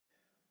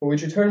Well,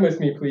 would you turn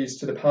with me, please,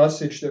 to the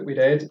passage that we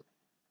read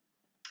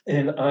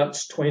in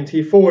Acts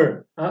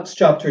 24, Acts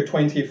chapter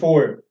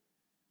 24,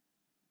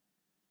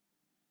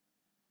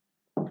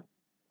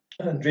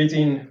 and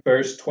reading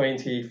verse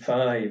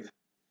 25.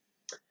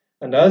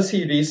 And as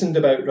he reasoned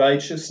about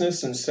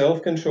righteousness and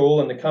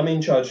self-control and the coming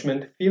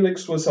judgment,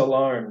 Felix was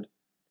alarmed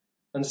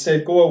and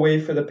said, "Go away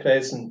for the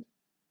present.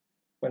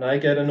 When I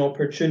get an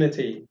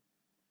opportunity,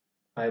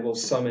 I will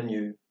summon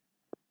you."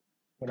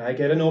 When I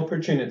get an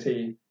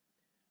opportunity,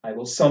 I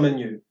will summon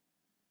you.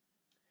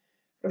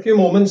 For a few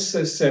moments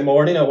this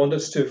morning, I want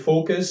us to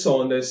focus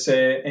on this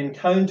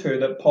encounter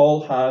that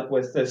Paul had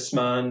with this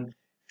man,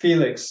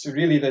 Felix,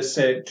 really this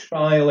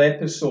trial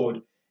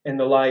episode in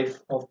the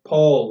life of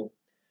Paul.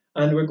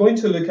 And we're going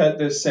to look at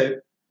this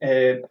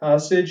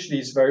passage,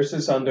 these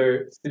verses,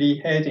 under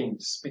three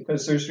headings,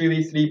 because there's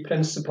really three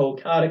principal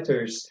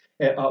characters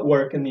at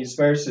work in these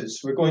verses.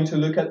 We're going to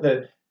look at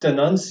the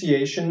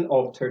denunciation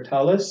of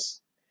Tertullus,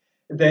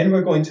 then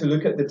we're going to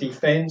look at the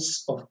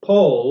defense of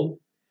Paul,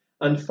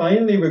 and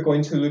finally we're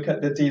going to look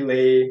at the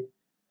delay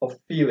of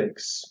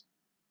Felix.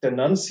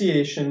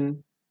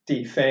 Denunciation,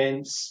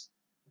 defense,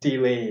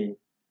 delay.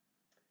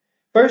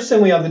 First,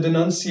 then, we have the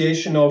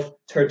denunciation of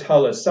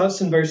Tertullus. That's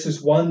in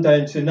verses 1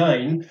 down to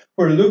 9,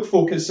 where Luke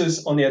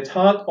focuses on the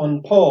attack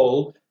on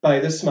Paul by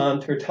this man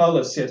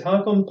Tertullus. The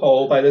attack on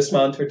Paul by this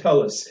man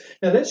Tertullus.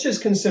 Now, let's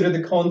just consider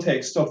the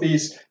context of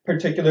these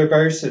particular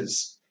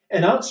verses.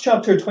 In Acts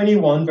chapter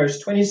 21, verse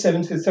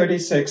 27 to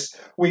 36,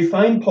 we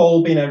find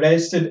Paul being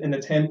arrested in the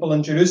temple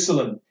in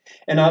Jerusalem.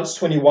 In Acts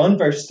 21,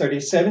 verse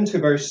 37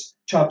 to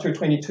chapter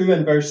 22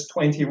 and verse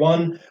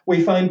 21,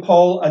 we find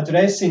Paul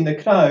addressing the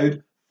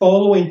crowd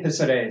following his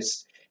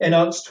arrest. In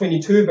Acts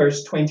 22,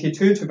 verse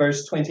 22 to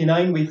verse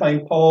 29, we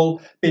find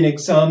Paul being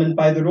examined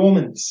by the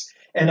Romans.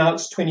 In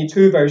Acts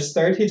 22, verse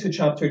 30 to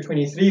chapter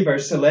 23,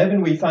 verse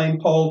 11, we find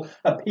Paul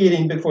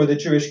appearing before the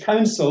Jewish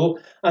council.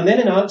 And then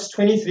in Acts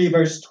 23,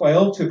 verse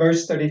 12 to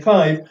verse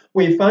 35,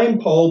 we find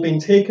Paul being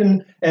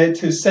taken to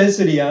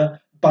Caesarea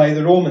by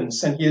the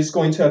Romans. And he is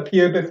going to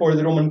appear before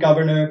the Roman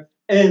governor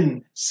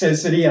in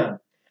Caesarea.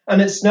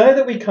 And it's now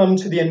that we come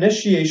to the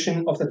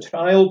initiation of the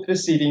trial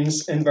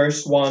proceedings in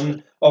verse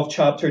 1 of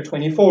chapter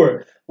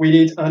 24. We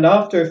read, "And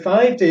after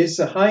 5 days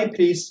the high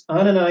priest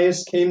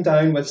Ananias came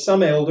down with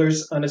some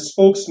elders and a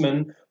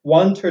spokesman,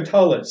 one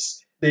Tertullus.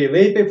 They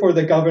laid before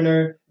the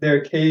governor their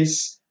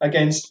case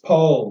against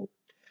Paul."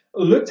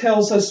 Luke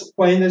tells us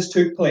when this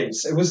took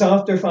place. It was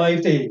after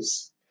 5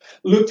 days.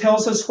 Luke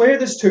tells us where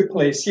this took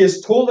place. He has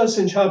told us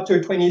in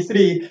chapter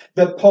 23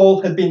 that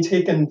Paul had been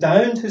taken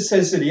down to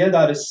Caesarea,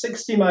 that is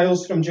 60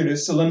 miles from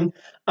Jerusalem,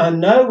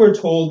 and now we're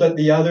told that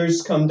the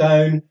others come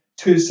down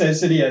to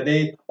Caesarea.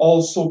 They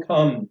also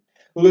come.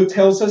 Luke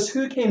tells us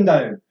who came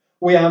down.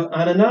 We have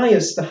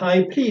Ananias, the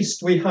high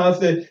priest, we have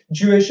the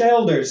Jewish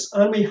elders,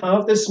 and we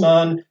have this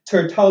man,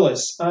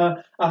 Tertullus, a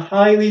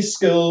highly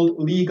skilled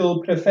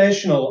legal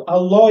professional, a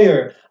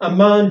lawyer, a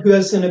man who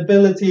has an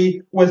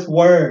ability with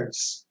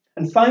words.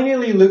 And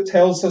finally, Luke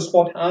tells us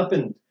what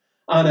happened.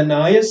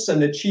 Ananias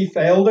and the chief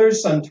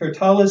elders and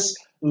Tertullus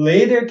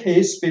lay their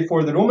case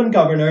before the Roman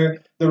governor,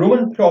 the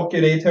Roman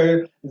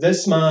procurator,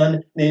 this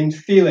man named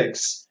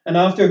Felix. And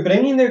after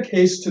bringing their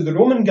case to the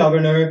Roman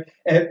governor,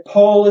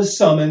 Paul is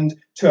summoned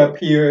to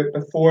appear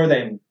before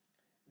them.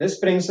 This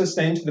brings us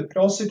then to the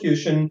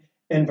prosecution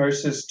in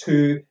verses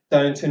 2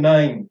 down to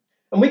 9.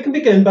 And we can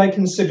begin by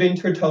considering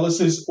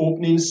Tertullus's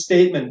opening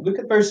statement. Look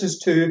at verses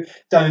 2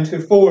 down to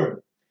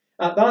 4.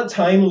 At that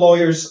time,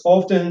 lawyers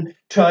often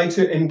try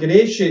to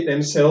ingratiate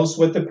themselves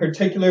with the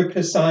particular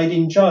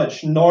presiding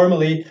judge,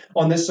 normally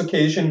on this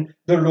occasion,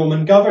 the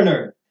Roman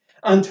governor.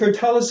 And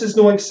Tertullus is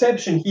no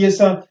exception. He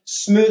is a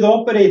smooth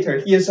operator.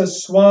 He is a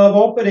suave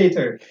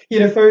operator. He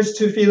refers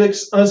to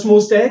Felix as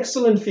most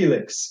excellent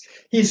Felix.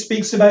 He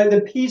speaks about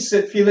the peace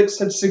that Felix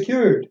had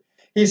secured.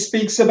 He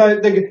speaks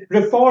about the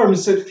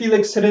reforms that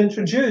Felix had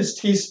introduced.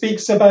 He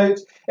speaks about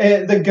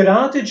the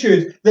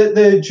gratitude that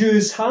the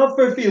Jews have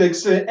for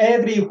Felix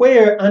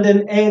everywhere and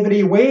in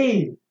every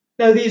way.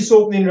 Now, these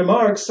opening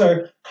remarks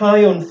are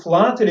high on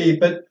flattery,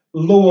 but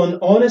low on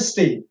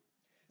honesty.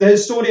 The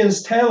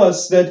historians tell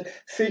us that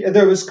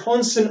there was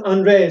constant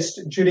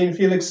unrest during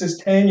Felix's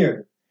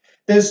tenure.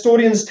 The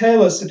historians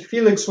tell us that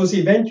Felix was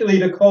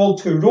eventually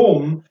recalled to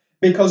Rome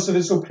because of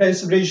his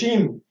oppressive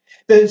regime.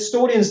 The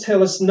historians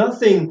tell us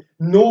nothing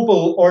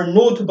noble or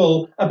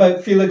notable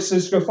about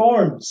Felix's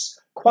reforms.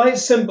 Quite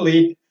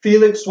simply,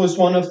 Felix was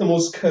one of the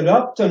most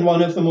corrupt and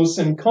one of the most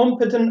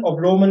incompetent of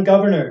Roman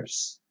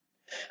governors.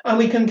 And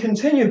we can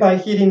continue by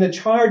hearing the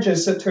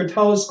charges that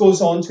Tertullus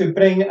goes on to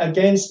bring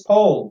against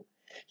Paul.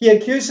 He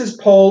accuses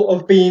Paul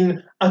of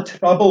being a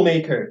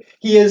troublemaker.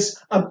 He is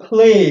a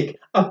plague,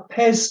 a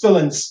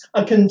pestilence,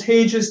 a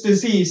contagious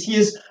disease. He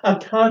is a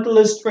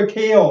catalyst for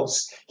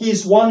chaos. He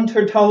is one,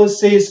 Tertullus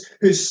says,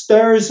 who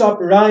stirs up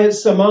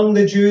riots among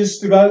the Jews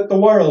throughout the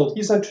world.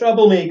 He's a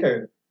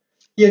troublemaker.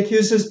 He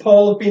accuses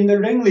Paul of being the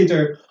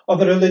ringleader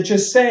of a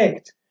religious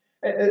sect.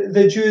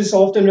 The Jews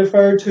often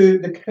refer to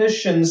the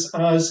Christians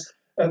as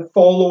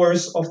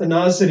followers of the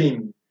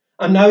Nazarene.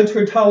 And now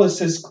Tertullus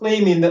is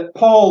claiming that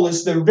Paul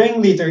is the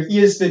ringleader. He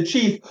is the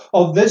chief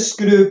of this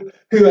group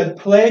who had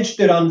pledged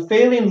their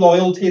unfailing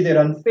loyalty,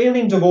 their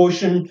unfailing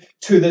devotion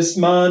to this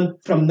man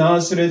from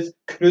Nazareth,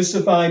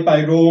 crucified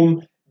by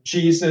Rome,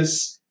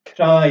 Jesus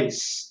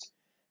Christ.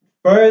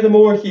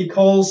 Furthermore, he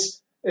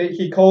calls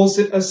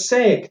it a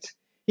sect.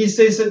 He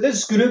says that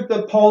this group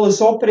that Paul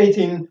is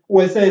operating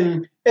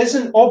within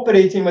isn't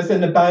operating within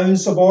the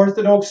bounds of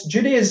Orthodox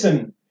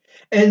Judaism.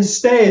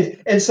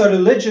 Instead, it's a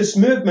religious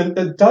movement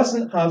that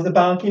doesn't have the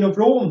backing of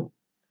Rome.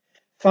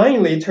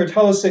 Finally,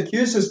 Tertullus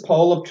accuses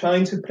Paul of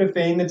trying to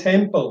profane the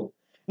temple.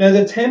 Now,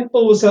 the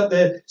temple was at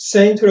the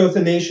center of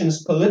the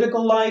nation's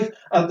political life,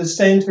 at the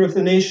center of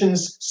the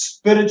nation's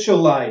spiritual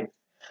life.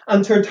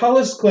 And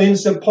Tertullus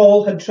claims that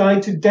Paul had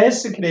tried to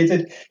desecrate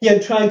it, he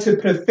had tried to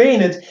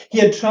profane it, he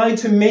had tried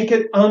to make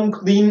it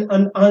unclean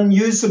and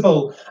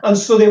unusable. And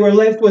so they were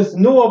left with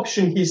no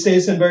option, he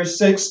says in verse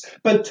 6,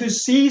 but to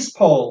seize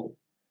Paul.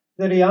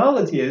 The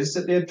reality is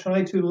that they had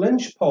tried to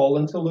lynch Paul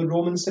until the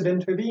Romans had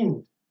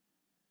intervened.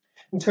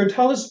 And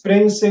Tertullus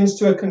brings things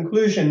to a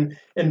conclusion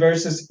in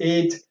verses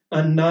 8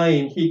 and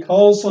 9. He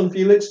calls on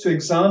Felix to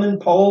examine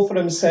Paul for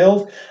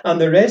himself, and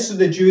the rest of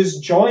the Jews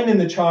join in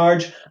the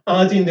charge,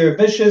 adding their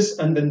vicious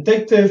and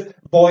vindictive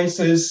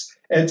voices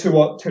to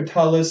what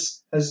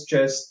Tertullus has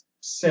just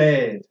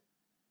said.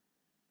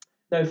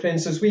 Now,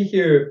 friends, as we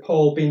hear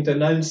Paul being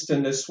denounced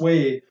in this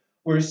way,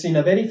 we're seeing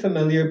a very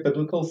familiar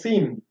biblical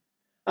theme,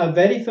 a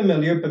very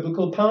familiar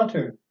biblical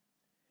pattern,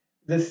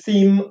 the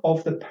theme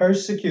of the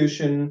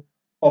persecution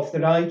of the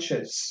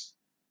righteous.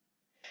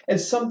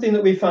 It's something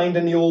that we find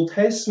in the Old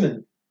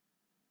Testament.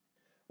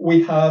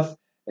 We have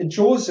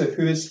Joseph,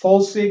 who is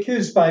falsely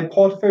accused by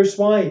Potiphar's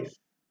wife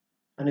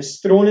and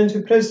is thrown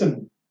into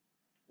prison.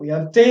 We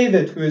have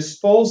David, who is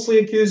falsely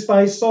accused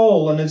by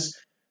Saul and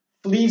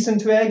flees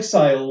into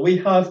exile. We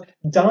have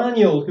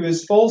Daniel, who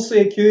is falsely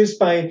accused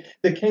by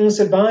the king's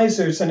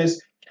advisors and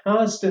is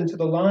cast into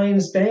the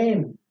lion's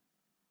den.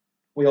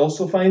 We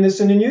also find this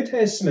in the New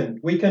Testament.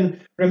 We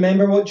can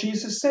remember what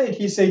Jesus said.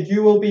 He said,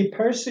 you will be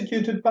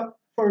persecuted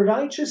for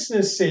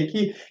righteousness' sake.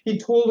 He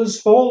told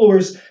his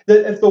followers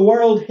that if the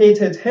world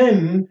hated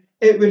him,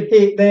 it would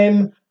hate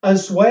them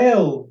as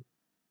well.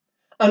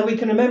 And we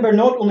can remember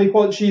not only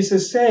what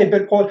Jesus said,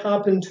 but what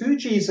happened to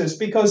Jesus.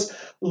 Because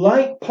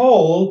like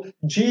Paul,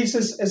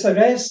 Jesus is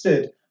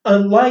arrested.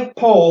 And like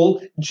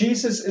Paul,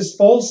 Jesus is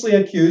falsely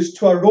accused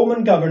to a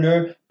Roman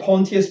governor,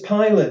 Pontius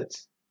Pilate.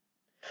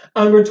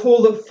 And we're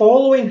told that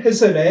following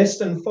his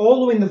arrest and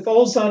following the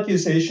false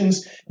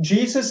accusations,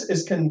 Jesus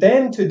is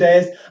condemned to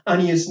death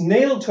and he is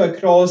nailed to a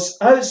cross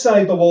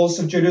outside the walls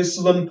of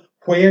Jerusalem,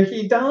 where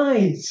he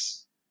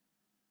dies.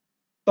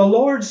 The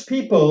Lord's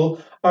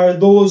people are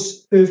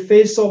those who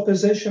face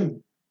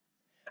opposition.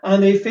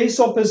 And they face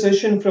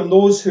opposition from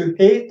those who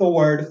hate the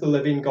word of the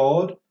living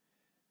God.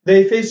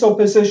 They face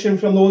opposition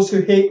from those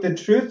who hate the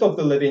truth of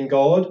the living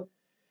God.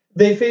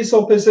 They face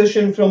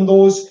opposition from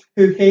those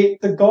who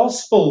hate the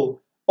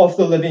gospel of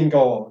the living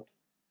God.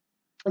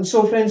 And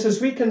so, friends,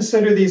 as we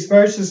consider these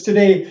verses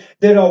today,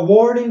 they're a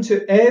warning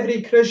to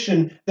every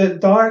Christian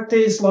that dark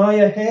days lie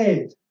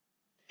ahead.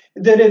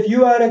 That if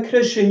you are a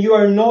Christian, you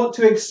are not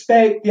to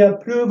expect the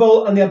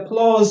approval and the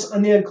applause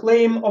and the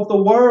acclaim of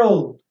the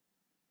world.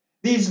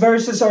 These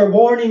verses are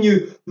warning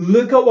you,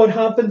 look at what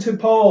happened to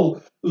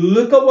Paul.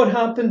 Look at what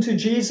happened to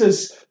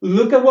Jesus.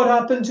 Look at what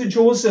happened to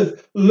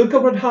Joseph. Look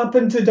at what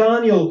happened to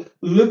Daniel.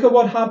 Look at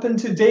what happened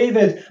to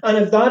David. And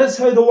if that is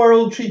how the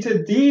world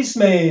treated these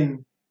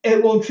men,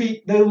 it will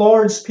treat the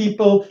Lord's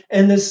people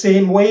in the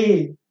same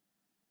way.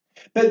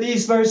 But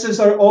these verses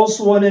are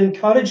also an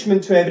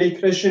encouragement to every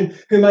Christian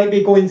who might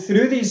be going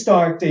through these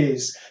dark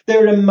days.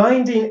 They're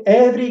reminding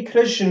every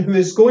Christian who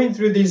is going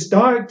through these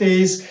dark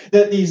days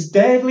that these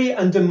deadly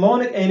and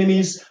demonic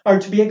enemies are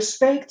to be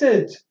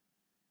expected.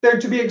 They're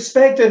to be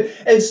expected.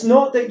 It's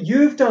not that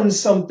you've done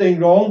something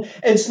wrong.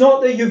 It's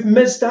not that you've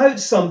missed out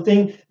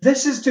something.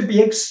 This is to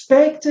be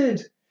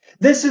expected.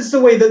 This is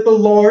the way that the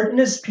Lord and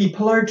his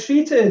people are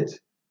treated.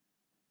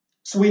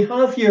 So we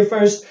have here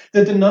first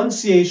the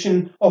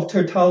denunciation of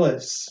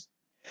Tertullus.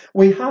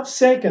 We have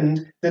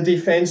second the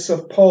defense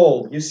of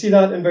Paul. You see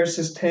that in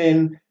verses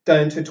 10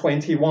 down to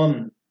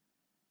 21.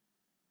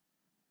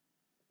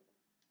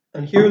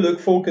 And here Luke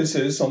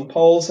focuses on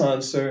Paul's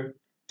answer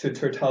to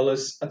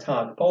Tertullus'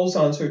 attack. Paul's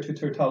answer to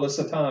Tertullus'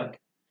 attack.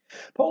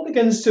 Paul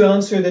begins to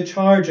answer the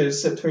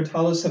charges that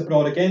Tertullus had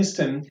brought against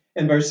him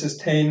in verses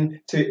 10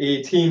 to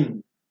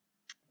 18.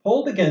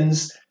 Paul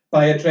begins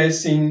by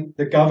addressing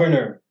the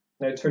governor.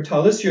 Now,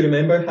 Tertullus, you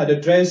remember, had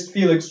addressed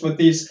Felix with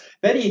these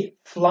very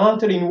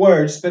flattering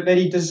words, but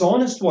very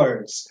dishonest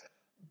words.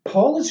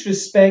 Paul is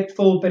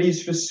respectful, but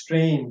he's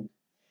restrained.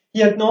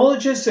 He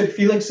acknowledges that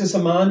Felix is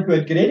a man who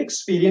had great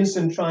experience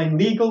in trying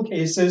legal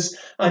cases,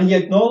 and he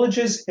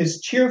acknowledges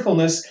his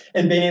cheerfulness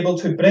in being able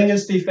to bring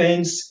his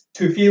defense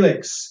to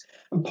Felix.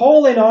 And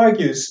Paul then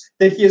argues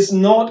that he is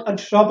not a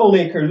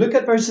troublemaker. Look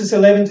at verses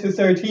 11 to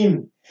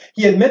 13.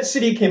 He admits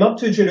that he came up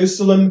to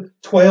Jerusalem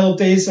 12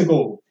 days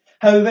ago.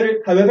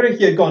 However,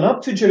 he had gone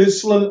up to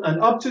Jerusalem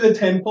and up to the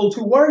temple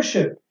to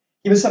worship.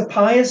 He was a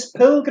pious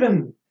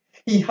pilgrim.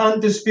 He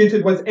hadn't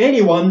disputed with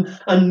anyone,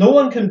 and no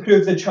one can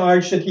prove the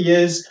charge that he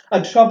is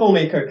a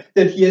troublemaker,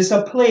 that he is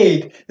a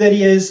plague, that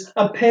he is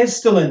a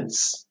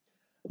pestilence.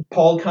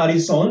 Paul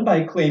carries on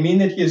by claiming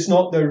that he is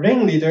not the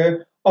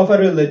ringleader of a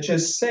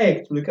religious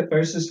sect. Look at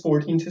verses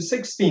 14 to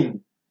 16.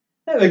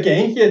 Now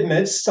again, he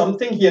admits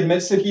something. He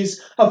admits that he's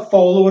a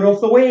follower of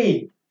the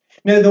way.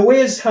 Now, the way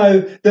is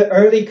how the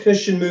early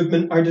Christian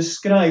movement are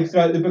described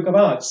throughout the book of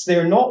Acts. They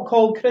are not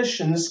called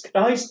Christians,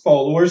 Christ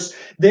followers.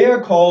 They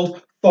are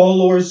called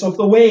followers of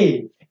the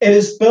way. It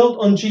is built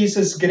on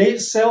Jesus'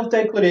 great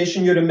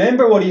self-declaration. You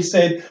remember what he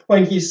said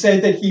when he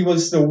said that he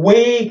was the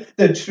way,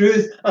 the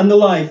truth, and the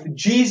life.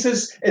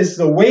 Jesus is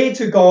the way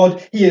to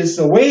God. He is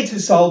the way to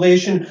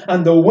salvation,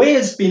 and the way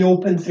has been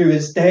opened through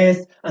his death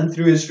and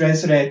through his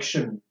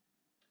resurrection.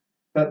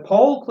 But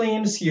Paul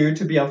claims here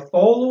to be a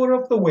follower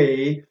of the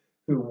way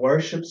who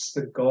worships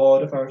the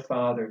God of our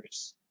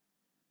fathers.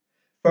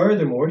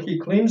 Furthermore, he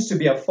claims to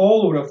be a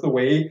follower of the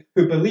way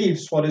who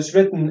believes what is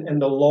written in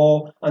the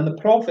law and the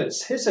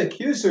prophets. His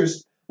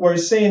accusers were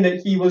saying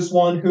that he was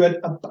one who had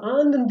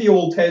abandoned the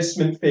Old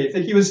Testament faith,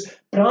 that he was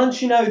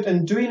branching out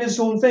and doing his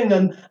own thing.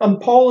 And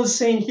Paul is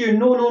saying here,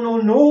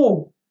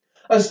 no.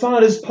 As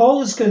far as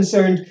Paul is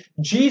concerned,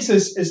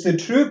 Jesus is the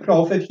true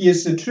prophet, he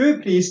is the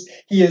true priest,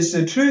 he is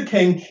the true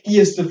king, he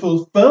is the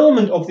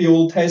fulfillment of the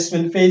Old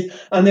Testament faith,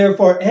 and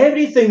therefore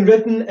everything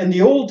written in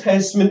the Old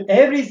Testament,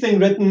 everything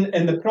written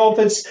in the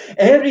prophets,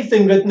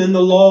 everything written in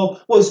the law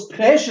was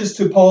precious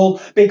to Paul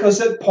because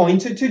it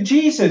pointed to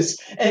Jesus.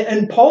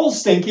 And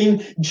Paul's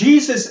thinking,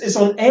 Jesus is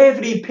on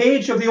every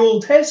page of the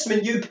Old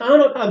Testament. You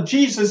cannot have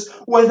Jesus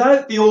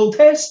without the Old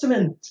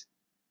Testament.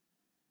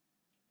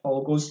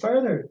 Paul goes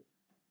further,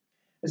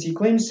 as he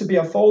claims to be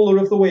a follower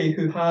of the way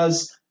who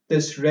has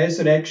this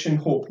resurrection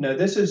hope. Now,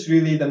 this is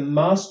really the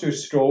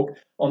masterstroke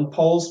on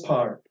Paul's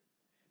part,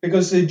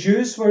 because the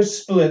Jews were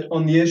split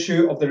on the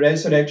issue of the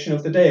resurrection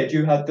of the dead.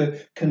 You had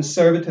the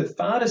conservative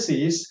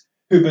Pharisees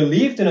who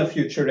believed in a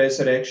future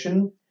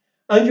resurrection,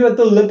 and you had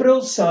the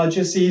liberal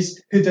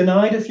Sadducees who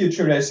denied a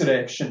future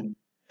resurrection.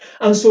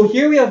 And so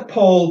here we have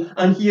Paul,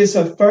 and he is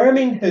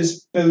affirming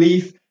his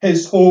belief,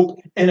 his hope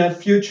in a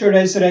future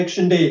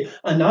resurrection day.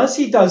 And as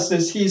he does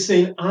this, he's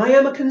saying, I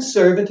am a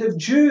conservative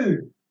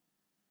Jew.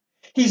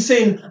 He's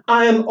saying,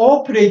 I am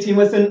operating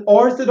within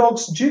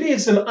Orthodox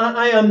Judaism.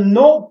 I am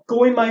not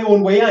going my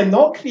own way. I'm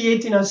not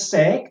creating a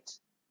sect.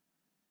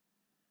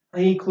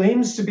 And he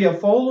claims to be a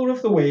follower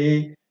of the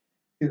way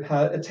who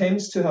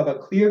attempts to have a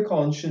clear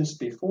conscience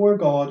before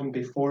God and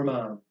before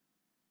man.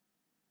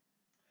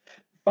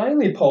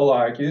 Finally, Paul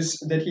argues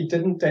that he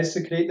didn't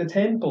desecrate the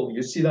temple.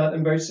 You see that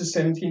in verses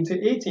 17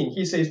 to 18.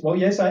 He says, well,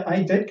 yes,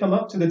 I did come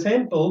up to the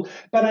temple,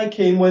 but I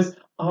came with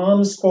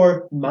alms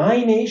for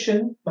my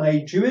nation,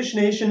 my Jewish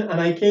nation,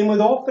 and I came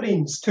with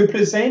offerings to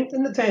present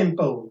in the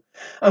temple.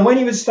 And when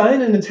he was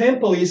found in the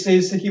temple, he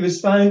says that he was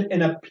found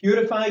in a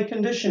purified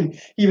condition.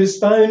 He was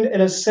found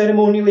in a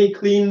ceremonially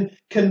clean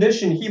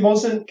condition. He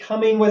wasn't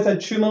coming with a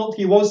tumult.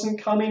 He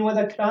wasn't coming with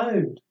a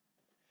crowd.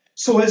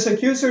 So his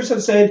accusers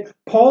have said,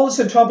 Paul is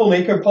a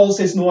troublemaker. Paul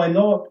says, no, I'm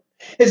not.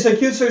 His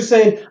accusers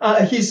said,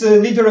 he's the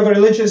leader of a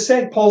religious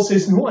sect. Paul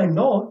says, no, I'm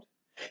not.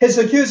 His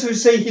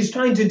accusers say he's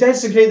trying to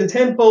desecrate the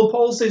temple.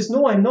 Paul says,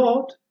 no, I'm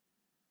not.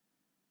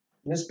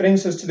 And this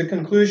brings us to the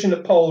conclusion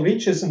that Paul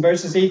reaches in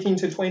verses 18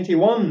 to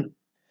 21.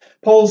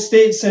 Paul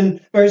states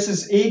in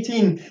verses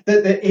 18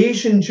 that the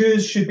Asian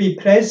Jews should be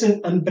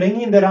present and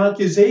bringing their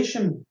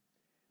accusation.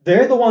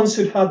 They're the ones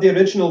who'd had the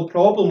original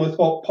problem with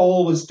what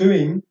Paul was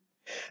doing.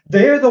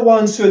 They're the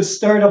ones who had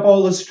stirred up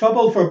all this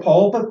trouble for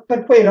Paul,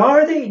 but where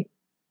are they?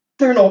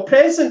 They're not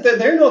present.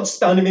 They're not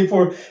standing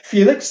before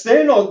Felix.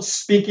 They're not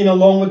speaking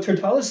along with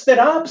Tertullus. They're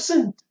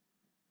absent.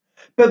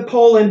 But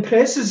Paul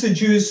impresses the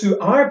Jews who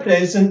are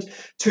present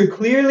to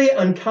clearly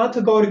and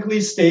categorically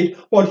state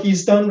what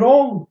he's done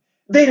wrong.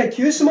 They'd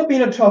accused him of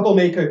being a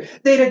troublemaker.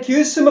 They'd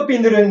accused him of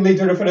being the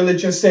ringleader of a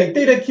religious sect.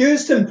 They'd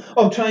accused him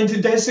of trying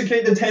to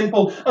desecrate the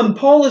temple. And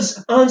Paul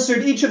has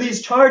answered each of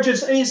these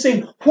charges, and he's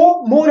saying,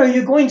 what more are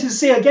you going to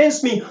say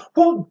against me?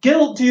 What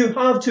guilt do you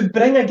have to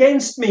bring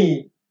against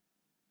me?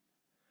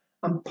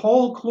 And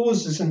Paul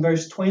closes in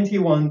verse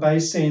 21 by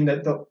saying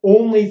that the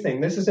only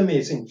thing, this is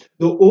amazing,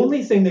 the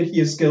only thing that he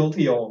is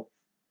guilty of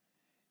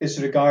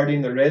is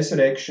regarding the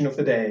resurrection of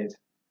the dead.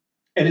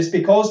 It is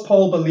because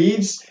Paul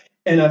believes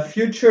in a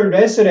future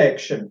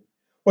resurrection,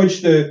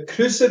 which the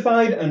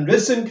crucified and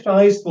risen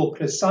Christ will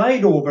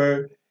preside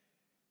over,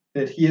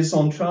 that he is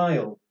on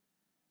trial.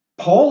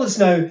 Paul is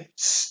now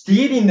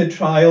steering the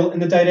trial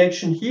in the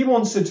direction he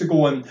wants it to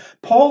go in.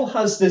 Paul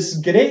has this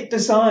great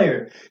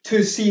desire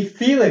to see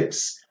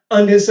Felix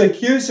and his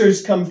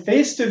accusers come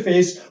face to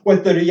face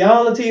with the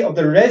reality of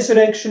the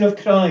resurrection of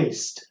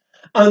Christ.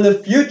 and the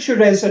future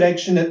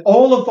resurrection that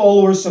all the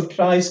followers of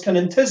Christ can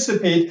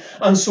anticipate.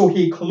 And so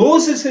he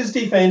closes his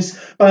defense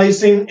by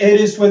saying, it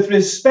is with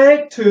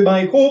respect to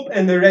my hope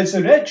in the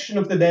resurrection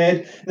of the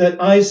dead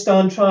that I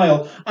stand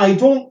trial. I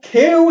don't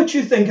care what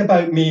you think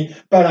about me,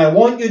 but I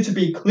want you to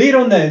be clear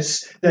on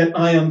this, that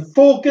I am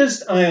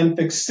focused, I am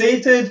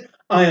fixated,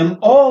 I am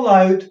all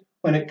out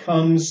when it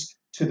comes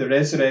to the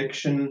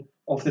resurrection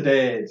of the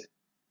dead.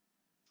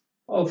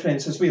 Well,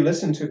 friends, as we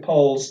listen to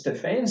Paul's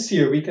defense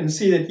here, we can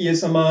see that he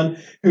is a man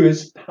who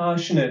is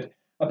passionate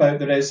about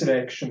the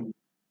resurrection.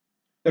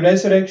 The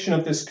resurrection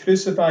of this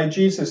crucified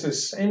Jesus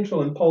is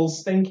central in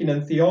Paul's thinking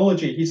and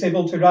theology. He's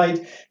able to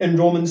write in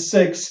Romans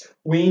 6,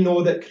 we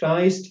know that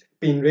Christ,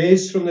 being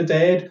raised from the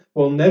dead,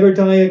 will never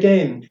die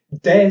again.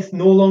 Death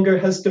no longer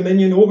has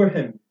dominion over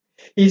him.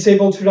 He's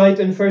able to write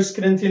in 1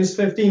 Corinthians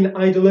 15,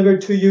 I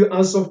delivered to you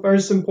as of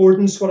first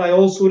importance what I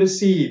also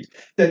received,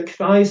 that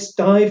Christ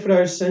died for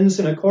our sins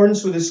in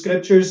accordance with the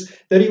Scriptures,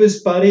 that he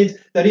was buried,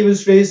 that he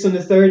was raised on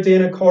the third day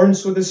in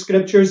accordance with the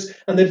Scriptures,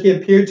 and that he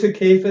appeared to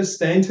Cephas,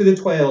 then to the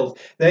 12.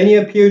 Then he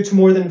appeared to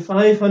more than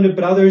 500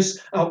 brothers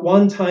at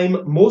one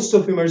time, most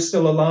of whom are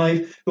still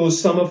alive, though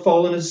some have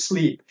fallen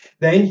asleep.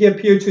 Then he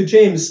appeared to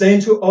James, then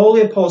to all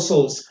the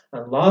apostles.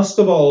 And last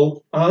of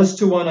all, as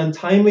to one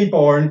untimely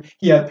born,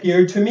 he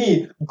appeared to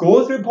me.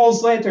 Go through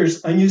Paul's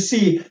letters and you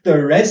see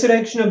the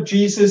resurrection of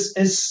Jesus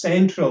is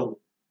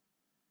central.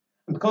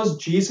 And because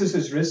Jesus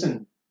is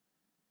risen,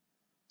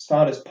 as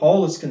far as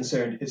Paul is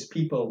concerned, his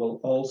people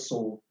will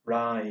also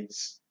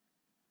rise.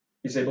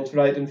 He's able to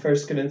write in 1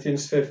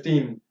 Corinthians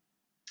 15,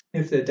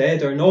 if the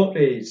dead are not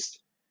raised,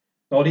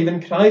 not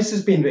even Christ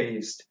has been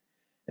raised.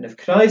 And if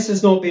Christ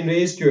has not been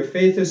raised, your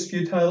faith is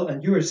futile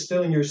and you are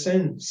still in your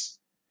sins.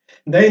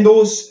 Then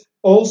those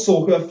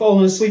also who have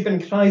fallen asleep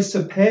in Christ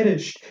have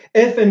perished.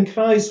 If in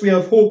Christ we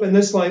have hope in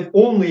this life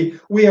only,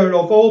 we are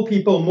of all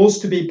people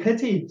most to be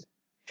pitied.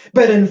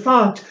 But in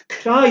fact,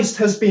 Christ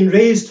has been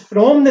raised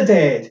from the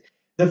dead,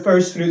 the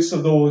first fruits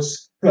of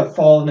those who have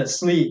fallen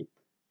asleep.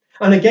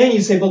 And again,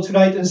 he's able to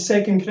write in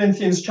 2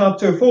 Corinthians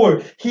chapter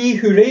 4, he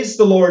who raised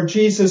the Lord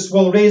Jesus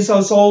will raise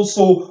us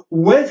also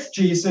with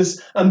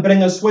Jesus and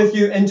bring us with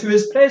you into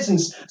his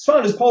presence. As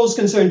far as Paul's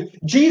concerned,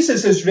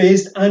 Jesus is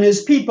raised and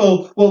his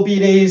people will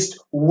be raised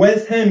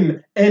with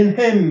him, in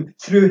him,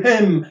 through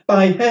him,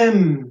 by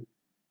him.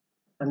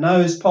 And now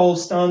as Paul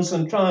stands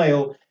on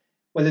trial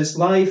with his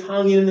life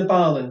hanging in the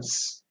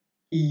balance,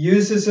 he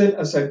uses it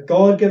as a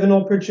God-given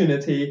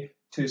opportunity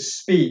to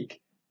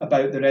speak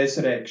about the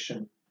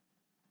resurrection.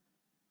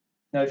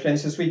 Now,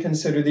 friends, as we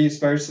consider these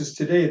verses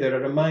today,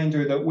 they're a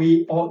reminder that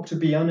we ought to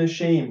be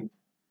unashamed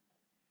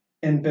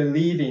in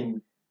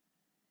believing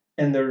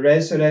in the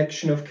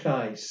resurrection of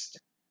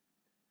Christ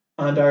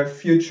and our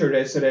future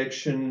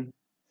resurrection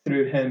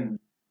through him.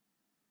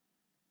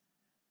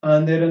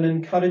 And they're an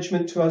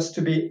encouragement to us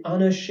to be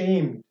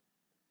unashamed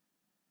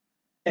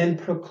in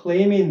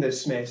proclaiming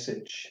this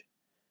message.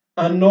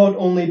 And not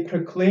only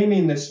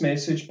proclaiming this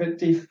message, but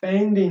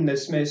defending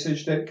this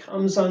message that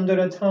comes under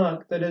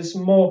attack, that is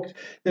mocked,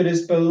 that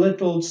is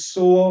belittled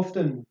so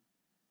often.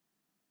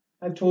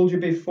 I've told you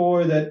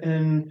before that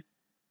in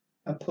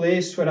a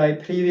place where I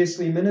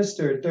previously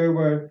ministered, there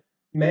were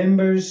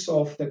members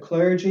of the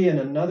clergy in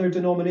another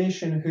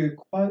denomination who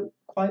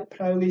quite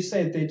proudly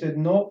said they did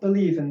not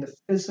believe in the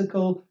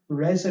physical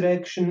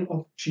resurrection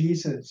of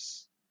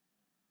Jesus.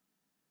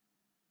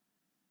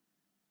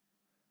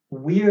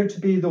 We are to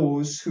be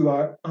those who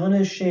are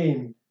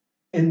unashamed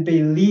in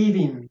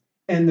believing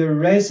in the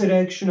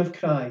resurrection of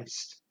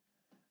Christ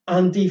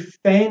and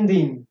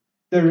defending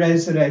the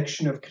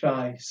resurrection of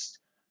Christ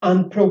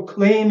and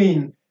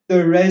proclaiming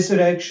the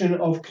resurrection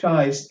of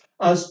Christ.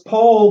 As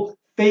Paul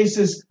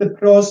faces the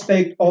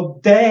prospect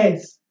of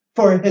death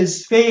for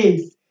his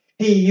faith,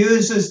 he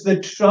uses the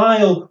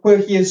trial where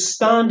he is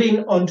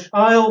standing on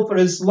trial for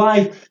his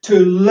life to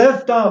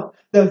lift up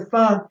the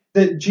fact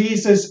that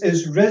Jesus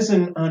is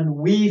risen. And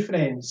we,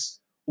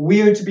 friends,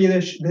 we are to be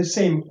the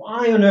same.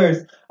 Why on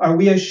earth are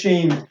we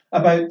ashamed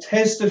about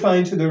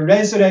testifying to the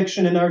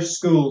resurrection in our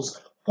schools?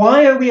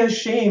 Why are we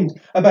ashamed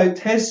about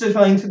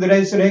testifying to the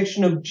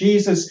resurrection of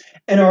Jesus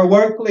in our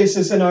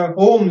workplaces, in our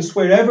homes,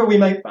 wherever we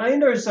might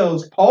find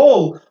ourselves?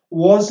 Paul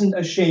wasn't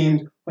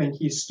ashamed when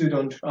he stood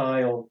on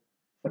trial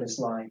for his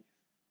life,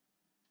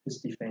 his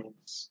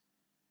defense.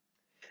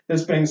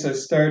 This brings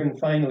us third and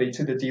finally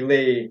to the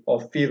delay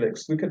of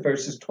Felix. Look at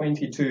verses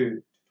 22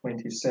 to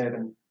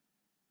 27.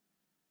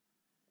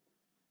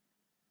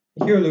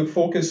 Here Luke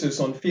focuses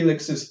on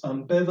Felix's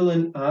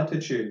ambivalent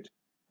attitude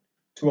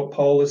to what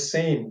Paul is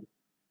saying.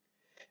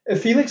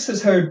 Felix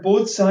has heard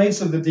both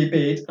sides of the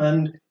debate,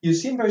 and you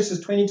see in verses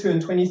 22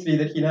 and 23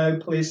 that he now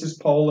places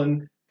Paul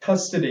in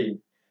custody.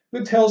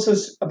 Luke tells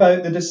us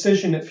about the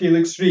decision that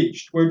Felix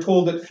reached. We're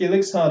told that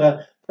Felix had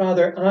a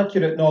rather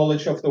accurate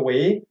knowledge of the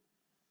way.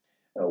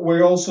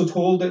 We're also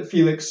told that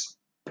Felix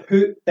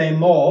put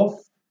them off,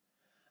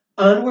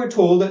 And we're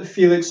told that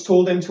Felix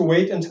told him to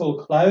wait until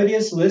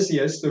Claudius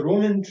Lysias, the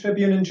Roman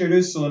tribune in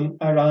Jerusalem,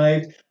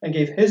 arrived and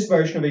gave his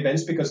version of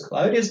events, because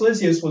Claudius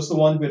Lysias was the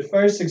one who had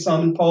first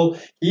examined Paul.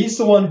 He's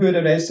the one who had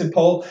arrested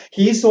Paul.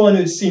 He's the one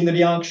who'd seen the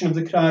reaction of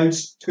the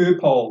crowds to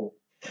Paul.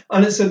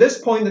 And it's at this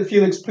point that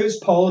Felix puts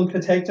Paul in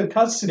protective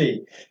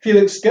custody.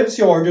 Felix gives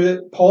the order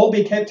that Paul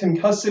be kept in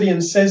custody in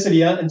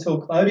Caesarea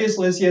until Claudius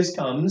Lysias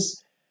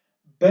comes,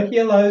 but he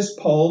allows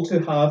Paul to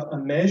have a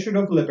measure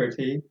of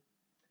liberty,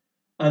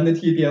 and that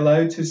he be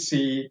allowed to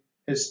see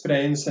his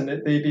friends and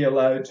that they be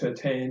allowed to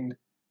attend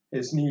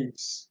his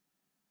needs.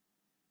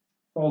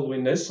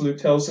 Following this, Luke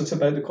tells us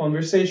about the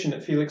conversation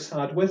that Felix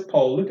had with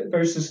Paul. Look at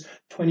verses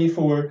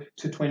 24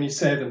 to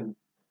 27.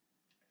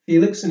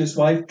 Felix and his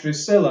wife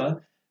Drusilla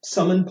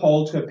summoned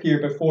Paul to appear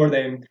before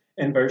them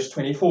in verse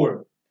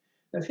 24.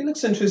 Now,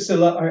 Felix and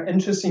Drusilla are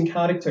interesting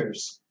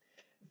characters.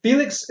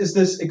 Felix is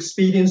this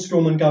experienced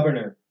Roman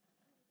governor.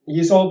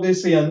 He's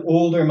obviously an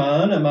older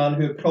man, a man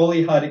who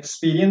probably had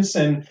experience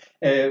in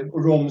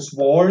Rome's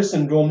wars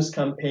and Rome's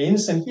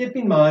campaigns, and he had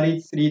been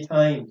married 3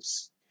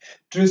 times.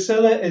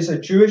 Drusilla is a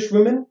Jewish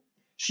woman.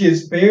 She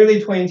is barely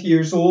 20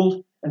 years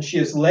old, and she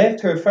has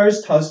left her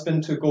first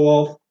husband to go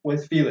off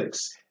with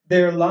Felix.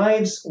 Their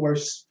lives were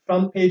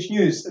front page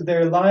news.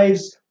 Their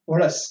lives were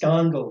a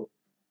scandal.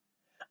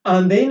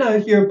 And they now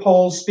hear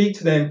Paul speak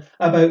to them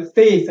about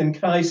faith in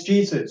Christ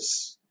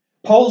Jesus.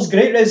 Paul's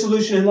great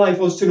resolution in life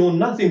was to know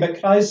nothing but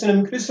Christ and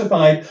Him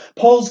crucified.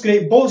 Paul's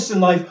great boast in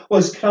life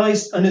was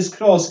Christ and His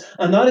cross.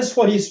 And that is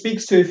what he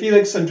speaks to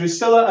Felix and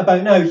Drusilla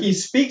about now. He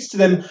speaks to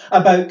them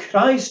about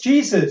Christ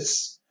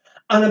Jesus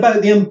and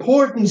about the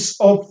importance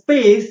of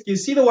faith. You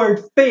see the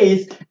word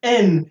faith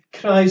in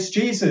Christ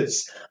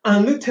Jesus.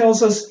 And Luke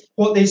tells us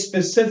what they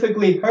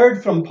specifically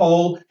heard from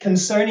Paul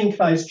concerning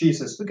Christ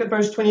Jesus. Look at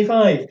verse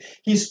 25.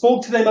 He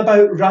spoke to them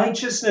about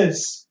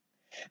righteousness.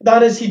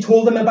 That is, he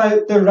told them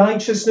about the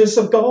righteousness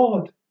of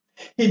God.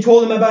 He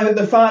told them about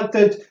the fact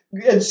that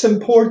it's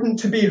important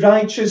to be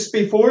righteous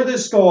before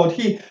this God.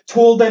 He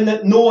told them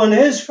that no one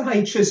is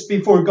righteous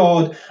before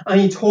God. And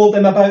he told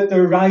them about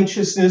the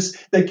righteousness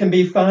that can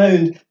be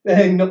found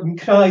in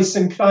Christ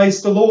and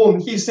Christ alone.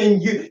 He's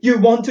saying, you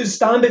want to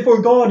stand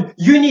before God.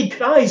 You need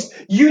Christ.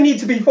 You need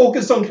to be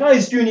focused on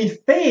Christ. You need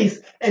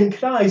faith in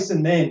Christ.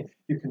 And then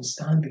you can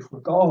stand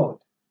before God.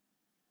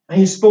 And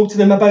he spoke to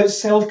them about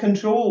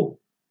self-control.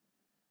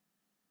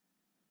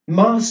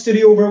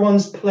 Mastery over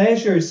one's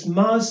pleasures,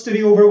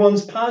 mastery over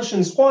one's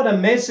passions. What a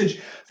message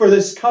for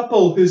this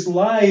couple whose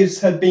lives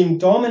had been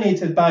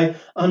dominated by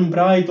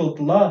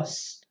unbridled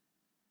lust.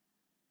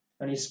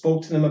 And he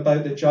spoke to them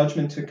about the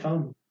judgment to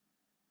come.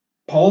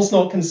 Paul's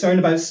not concerned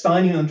about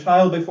standing on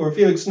trial before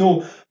Felix.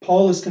 No,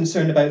 Paul is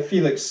concerned about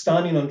Felix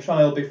standing on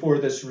trial before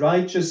this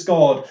righteous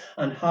God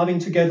and having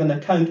to give an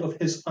account of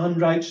his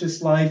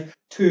unrighteous life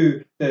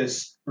to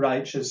this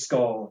righteous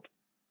God.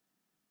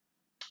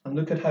 And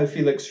look at how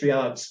Felix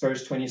reacts,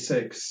 verse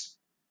 26.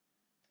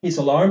 He's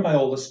alarmed by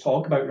all this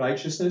talk about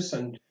righteousness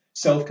and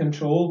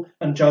self-control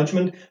and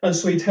judgment, and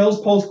so he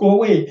tells Paul to go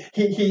away.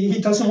 He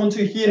doesn't want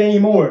to hear any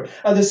more.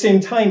 At the same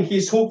time,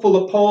 he's hopeful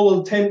that Paul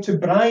will attempt to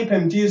bribe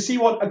him. Do you see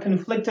what a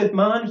conflicted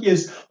man he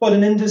is? What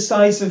an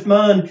indecisive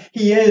man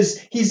he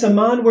is. He's a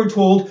man, we're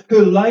told,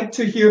 who liked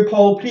to hear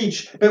Paul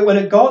preach, but when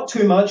it got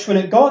too much, when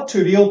it got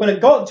too real, when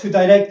it got too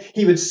direct,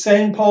 he would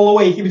send Paul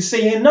away. He would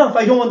say, enough,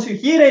 I don't want to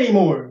hear any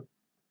more.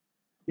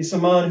 He's a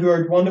man who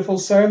heard wonderful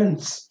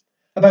sermons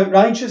about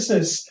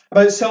righteousness,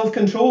 about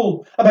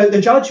self-control, about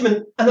the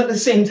judgment, and at the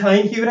same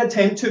time he would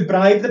attempt to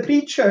bribe the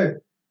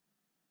preacher.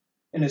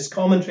 In his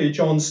commentary,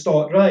 John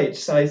Stott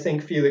writes, I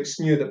think Felix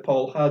knew that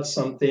Paul had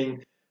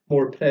something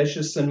more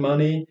precious than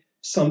money,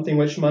 something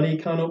which money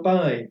cannot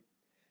buy.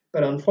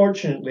 But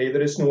unfortunately,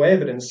 there is no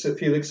evidence that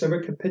Felix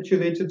ever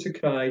capitulated to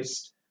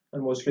Christ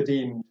and was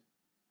redeemed.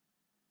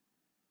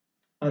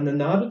 And the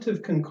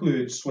narrative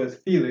concludes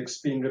with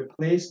Felix being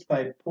replaced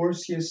by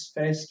Porcius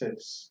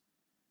Festus.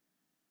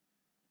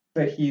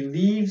 But he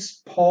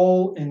leaves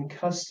Paul in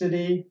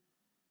custody,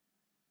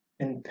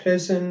 in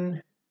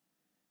prison,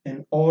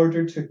 in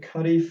order to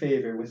curry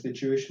favour with the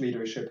Jewish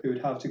leadership, who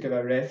would have to give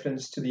a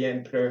reference to the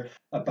emperor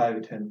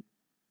about him.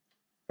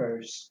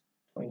 Verse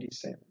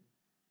 27.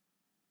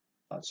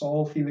 That's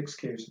all Felix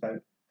cares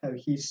about, how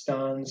he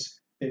stands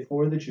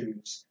before the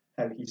Jews,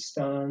 how he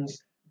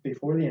stands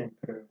before the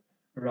emperor,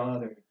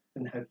 rather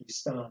than how he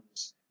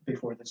stands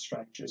before this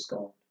righteous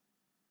God.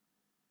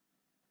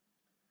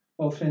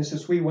 Well, friends,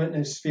 as we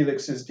witness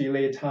Felix's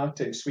delay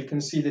tactics, we can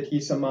see that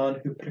he's a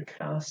man who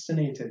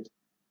procrastinated,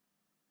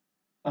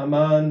 a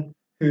man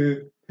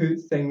who put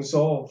things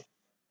off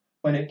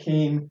when it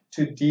came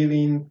to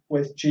dealing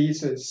with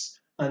Jesus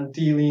and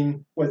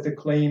dealing with the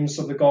claims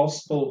of the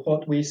gospel.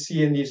 What we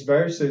see in these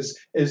verses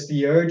is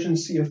the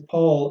urgency of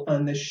Paul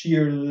and the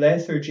sheer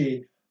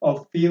lethargy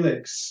of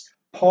Felix.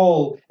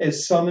 Paul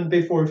is summoned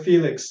before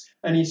Felix,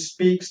 and he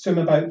speaks to him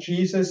about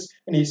Jesus,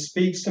 and he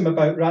speaks to him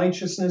about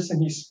righteousness,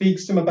 and he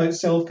speaks to him about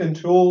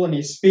self-control, and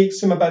he speaks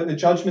to him about the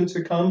judgment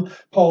to come.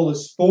 Paul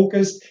is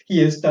focused,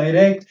 he is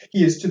direct,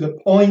 he is to the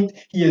point,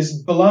 he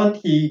is blunt,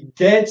 he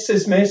gets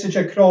his message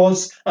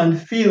across, and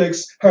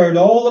Felix heard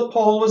all that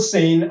Paul was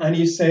saying, and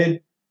he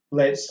said,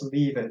 let's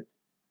leave it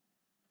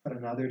for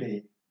another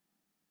day.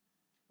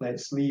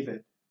 Let's leave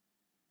it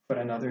for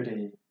another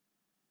day.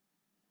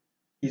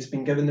 He's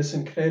been given this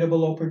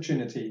incredible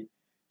opportunity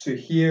to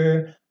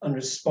hear and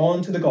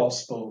respond to the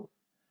gospel,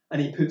 and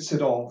he puts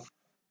it off.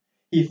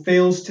 He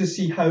fails to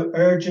see how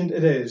urgent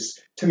it is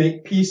to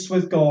make peace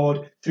with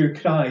God through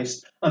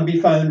Christ and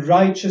be found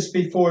righteous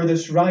before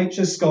this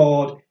righteous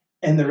God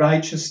in the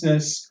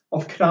righteousness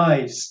of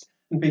Christ.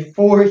 And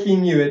before he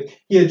knew it,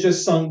 he had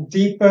just sunk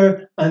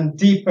deeper and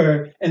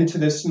deeper into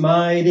this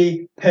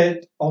mighty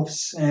pit of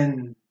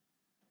sin.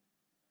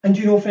 And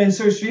you know, friends,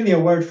 there's really a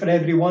word for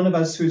every one of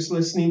us who's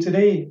listening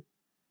today.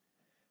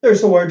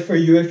 There's a word for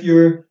you if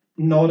you're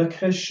not a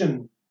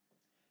Christian.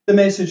 The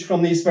message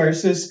from these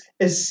verses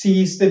is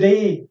seize the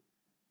day.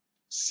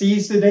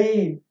 Seize the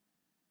day.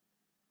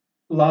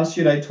 Last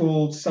year I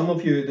told some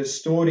of you the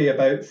story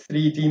about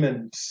 3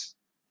 demons.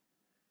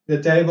 The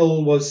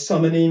devil was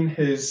summoning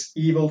his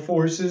evil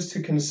forces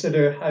to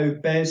consider how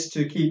best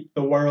to keep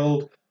the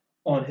world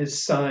on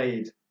his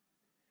side.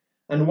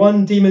 And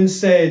one demon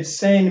said,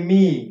 send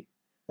me,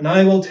 and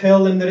I will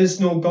tell them there is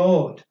no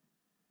God.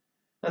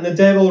 And the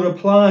devil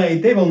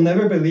replied, they will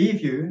never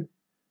believe you.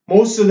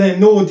 Most of them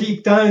know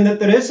deep down that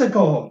there is a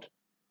God.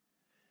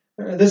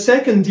 The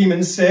second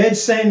demon said,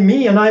 send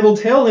me, and I will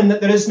tell them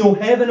that there is no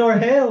heaven or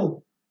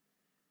hell.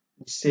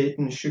 And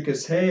Satan shook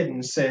his head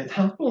and said,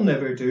 that will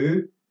never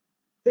do.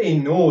 They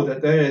know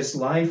that there is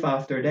life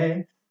after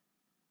death.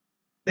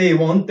 They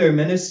want their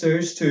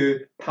ministers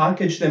to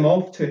package them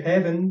off to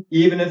heaven,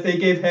 even if they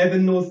gave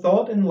heaven no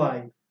thought in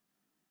life.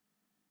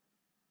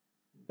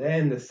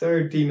 Then the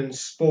third demon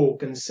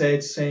spoke and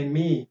said, send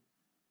me.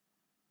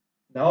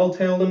 And I'll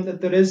tell them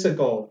that there is a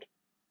God.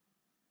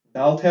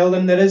 And I'll tell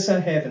them there is a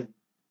heaven.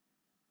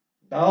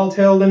 And I'll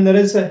tell them there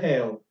is a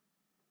hell.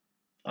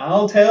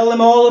 I'll tell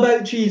them all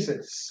about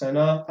Jesus. And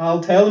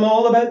I'll tell them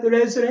all about the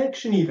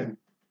resurrection even.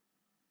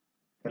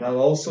 But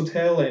I'll also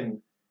tell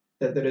them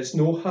that there is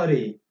no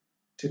hurry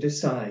to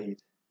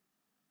decide.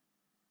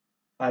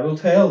 I will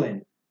tell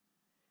them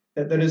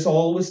that there is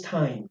always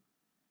time.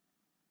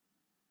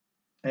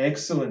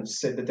 Excellent,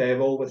 said the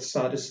devil with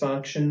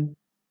satisfaction.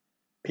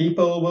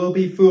 People will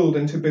be fooled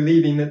into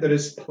believing that there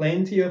is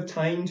plenty of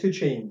time to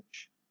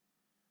change,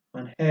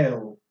 and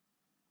hell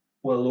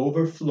will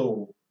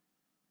overflow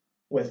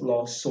with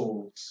lost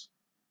souls.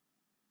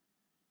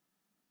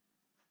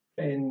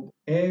 And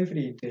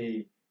every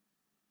day,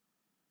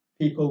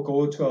 people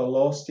go to a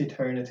lost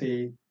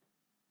eternity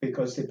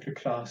because they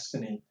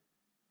procrastinate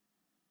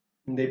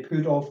and they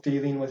put off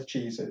dealing with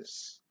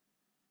Jesus.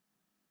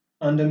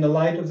 And in the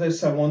light of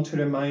this, I want to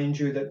remind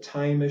you that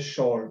time is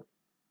short.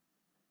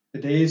 The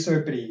days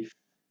are brief.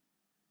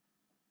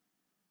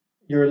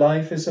 Your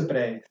life is a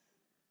breath.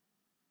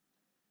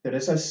 There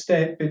is a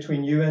step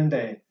between you and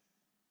death.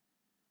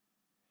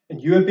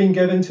 And you have been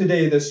given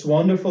today this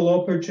wonderful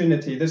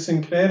opportunity, this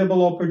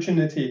incredible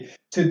opportunity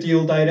to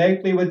deal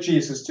directly with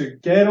Jesus, to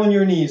get on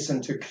your knees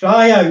and to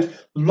cry out,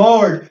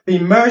 Lord, be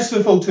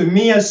merciful to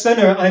me, a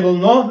sinner. I will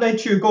not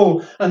let you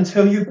go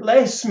until you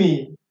bless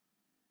me.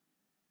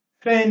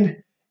 Friend,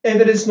 if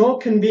it is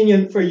not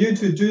convenient for you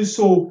to do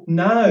so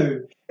now,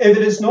 if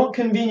it is not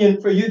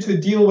convenient for you to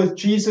deal with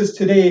Jesus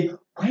today,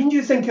 when do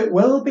you think it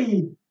will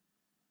be?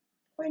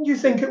 When do you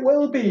think it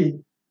will be?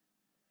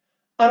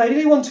 And I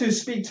really want to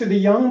speak to the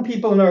young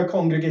people in our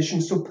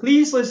congregation, so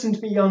please listen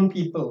to me, young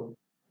people.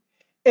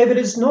 If it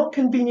is not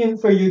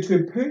convenient for you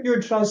to put your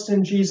trust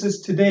in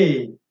Jesus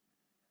today,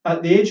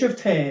 at the age of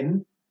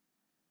 10,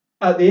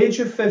 at the age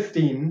of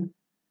 15,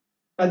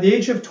 at the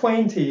age of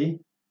 20,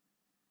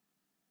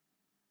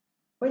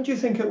 when do you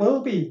think it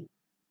will be?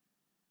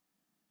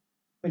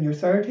 When you're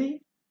 30?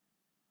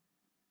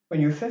 When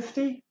you're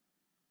 50?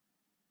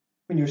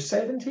 When you're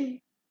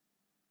 70?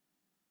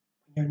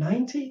 When you're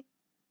 90?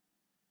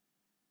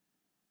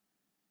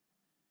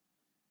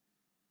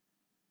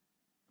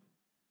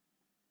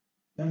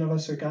 None of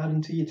us are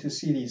guaranteed to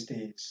see these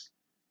days.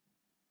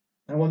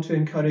 I want to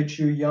encourage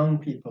you young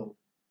people,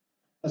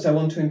 as I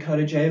want to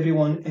encourage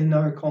everyone in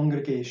our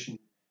congregation,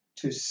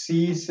 to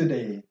seize the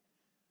day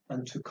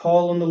and to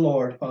call on the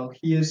Lord while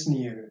he is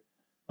near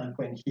and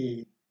when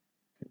he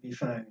can be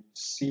found.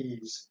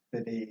 Seize the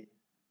day.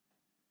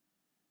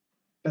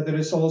 But there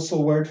is also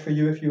a word for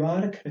you if you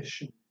are a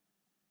Christian.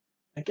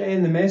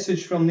 Again, the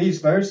message from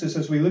these verses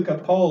as we look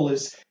at Paul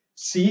is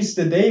seize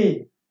the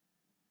day.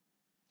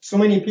 So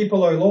many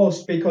people are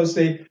lost because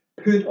they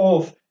put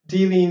off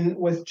dealing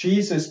with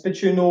Jesus.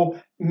 But you know,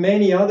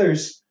 many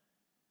others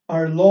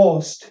are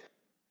lost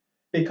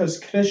because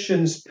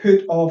Christians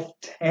put off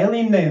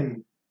telling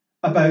them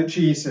about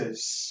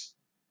Jesus.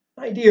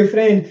 My dear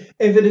friend,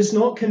 if it is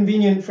not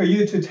convenient for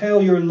you to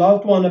tell your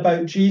loved one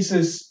about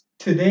Jesus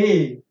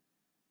today,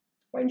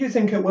 When do you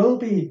think it will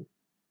be?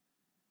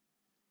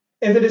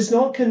 If it is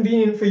not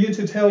convenient for you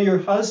to tell your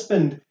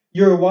husband,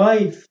 your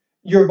wife,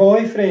 your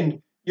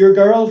boyfriend, your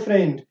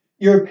girlfriend,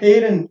 your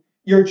parent,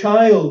 your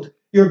child,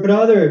 your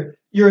brother,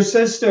 your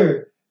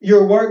sister,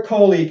 your work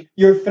colleague,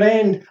 your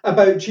friend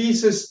about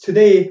Jesus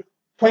today,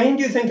 when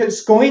do you think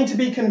it's going to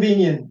be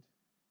convenient?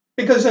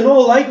 Because in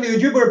all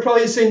likelihood, you were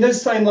probably saying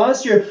this time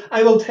last year,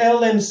 I will tell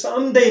them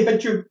someday,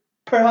 but you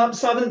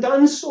perhaps haven't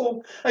done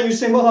so. And you're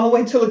saying, well, I'll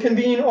wait till a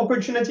convenient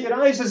opportunity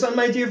arises. And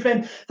my dear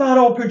friend, that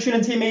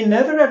opportunity may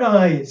never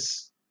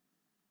arise.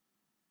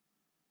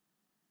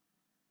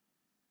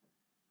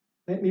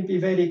 Let me be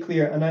very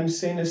clear, and I'm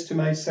saying this to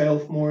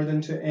myself more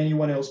than to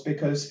anyone else,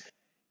 because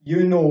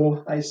you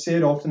know, I say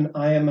it often,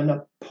 I am an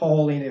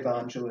appalling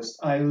evangelist.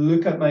 I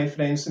look at my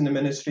friends in the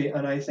ministry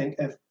and I think,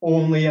 if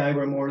only I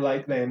were more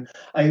like them.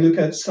 I look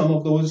at some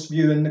of those of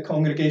you in the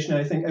congregation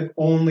and I think, if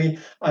only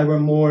I were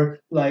more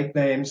like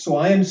them. So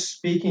I am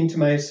speaking to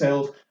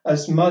myself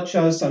as much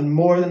as and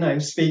more than I'm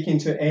speaking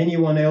to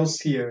anyone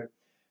else here.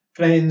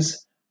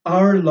 Friends,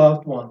 our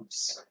loved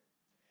ones,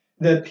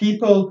 the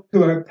people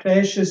who are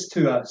precious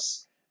to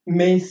us,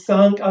 may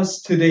thank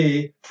us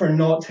today for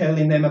not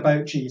telling them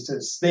about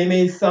Jesus. They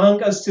may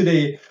thank us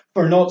today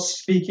for not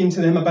speaking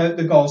to them about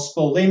the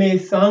gospel. They may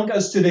thank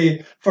us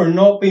today for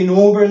not being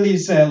overly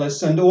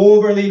zealous and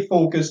overly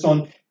focused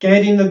on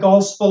getting the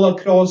gospel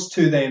across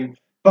to them.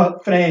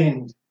 But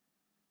friend,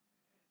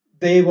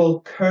 they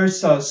will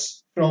curse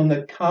us from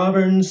the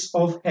caverns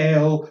of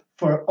hell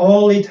for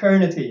all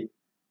eternity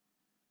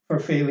for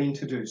failing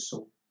to do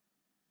so.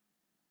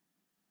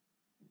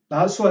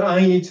 That's what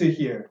I need to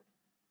hear.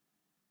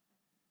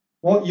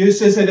 What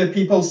use is it if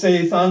people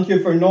say, thank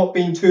you for not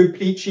being too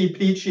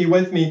preachy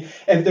with me,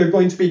 if they're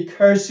going to be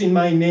cursing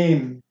my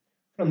name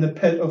from the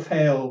pit of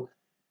hell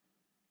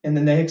in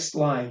the next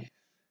life?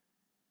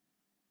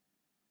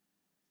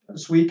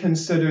 As we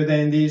consider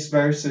then these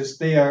verses,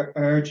 they are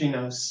urging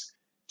us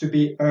to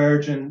be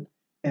urgent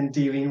in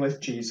dealing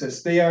with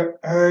Jesus. They are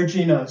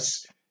urging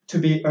us to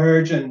be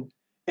urgent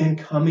in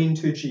coming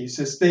to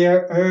Jesus. They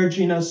are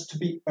urging us to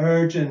be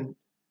urgent in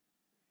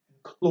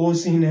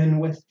closing in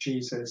with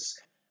Jesus.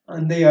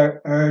 And they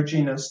are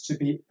urging us to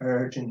be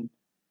urgent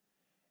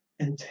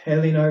in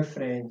telling our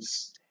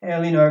friends,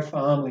 telling our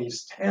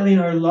families, telling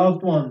our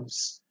loved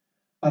ones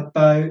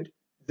about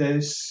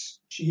this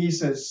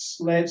Jesus.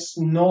 Let's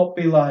not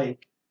be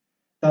like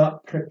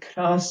that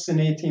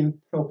procrastinating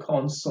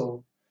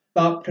proconsul,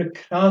 that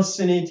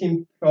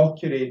procrastinating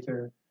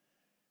procurator,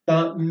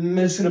 that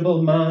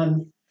miserable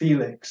man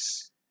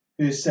Felix,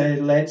 who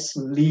said, let's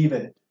leave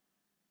it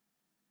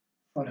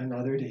for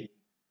another day.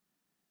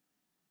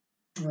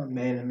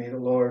 Amen, and may the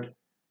Lord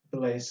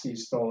bless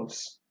these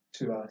thoughts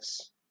to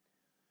us.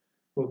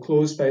 We'll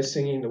close by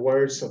singing the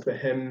words of the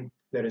hymn,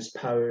 There is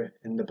Power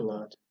in the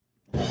Blood.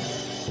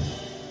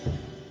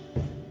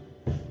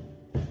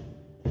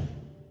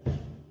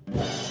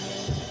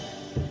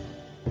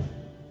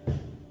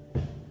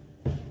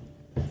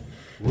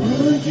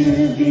 Would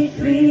you be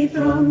free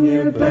from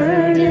your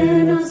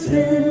burden of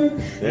sin?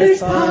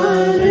 There's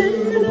power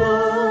in the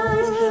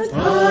blood,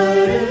 power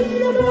in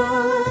the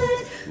blood.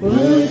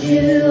 Would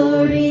you,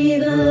 Lord,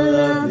 evil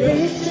of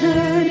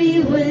victory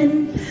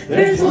win?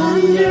 There's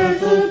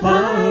wonderful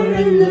power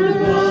in the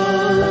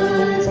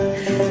blood.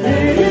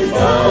 There is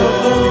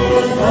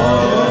power,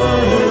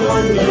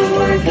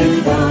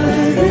 wonder-working power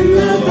in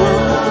the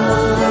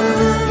blood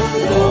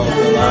of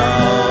the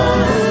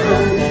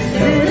Lamb.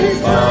 There is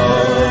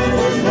power,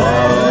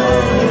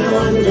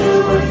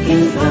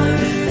 wonder-working power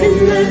in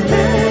the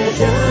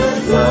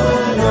precious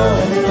blood of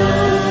the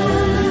Lamb.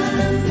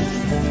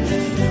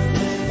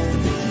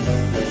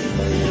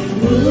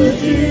 Would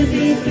you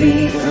be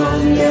free from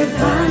your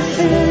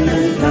passion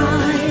and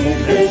pride?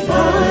 There's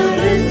power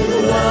in the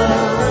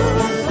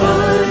blood,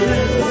 power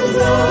in the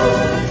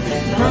blood.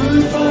 Come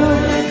for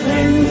the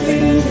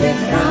cleansing with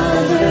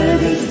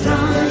Calvary's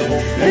side.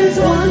 There's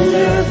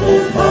wonderful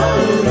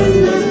power in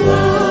the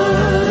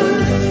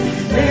blood.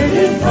 There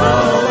is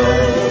power,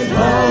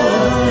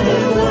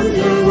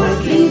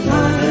 wonder-working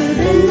power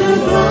in the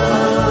blood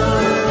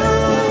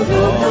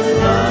of the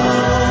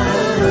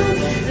Lamb.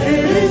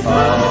 There is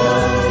power,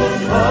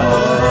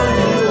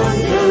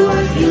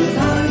 wonder-working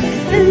power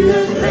in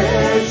the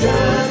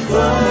precious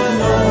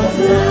blood of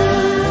the Lamb.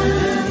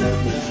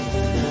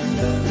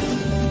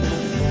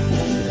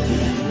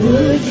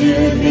 Would you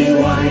be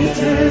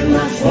whiter,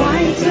 much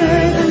whiter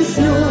than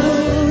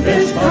snow?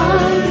 There's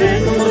power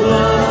in the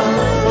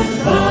blood,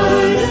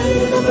 power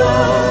in the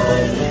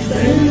blood.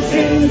 Sin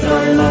stains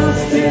are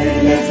lost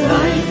in its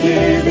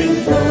life-giving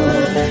flow.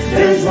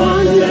 There's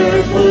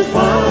wonderful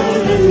power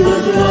in the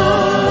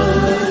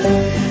blood.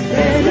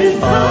 There is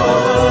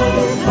power,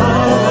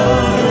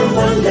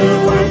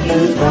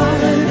 wonder-working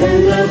power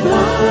in the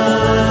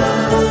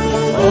blood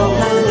of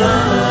the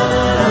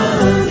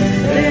Lamb.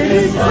 There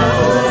is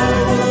power,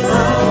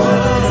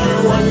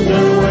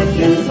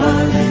 wonder-working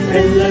power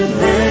in the blood.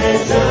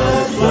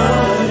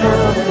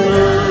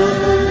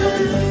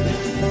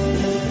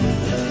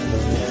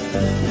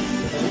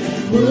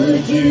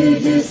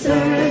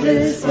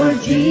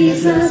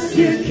 Jesus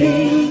your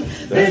King.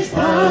 There's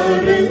power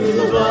in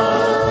the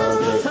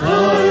blood,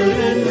 power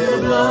in the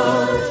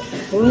blood.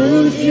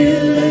 Would you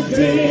live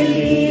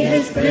daily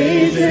His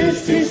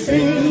praises to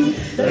sing?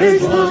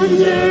 There's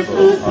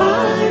wonderful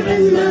power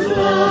in the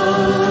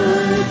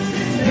blood.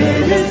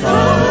 There is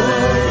power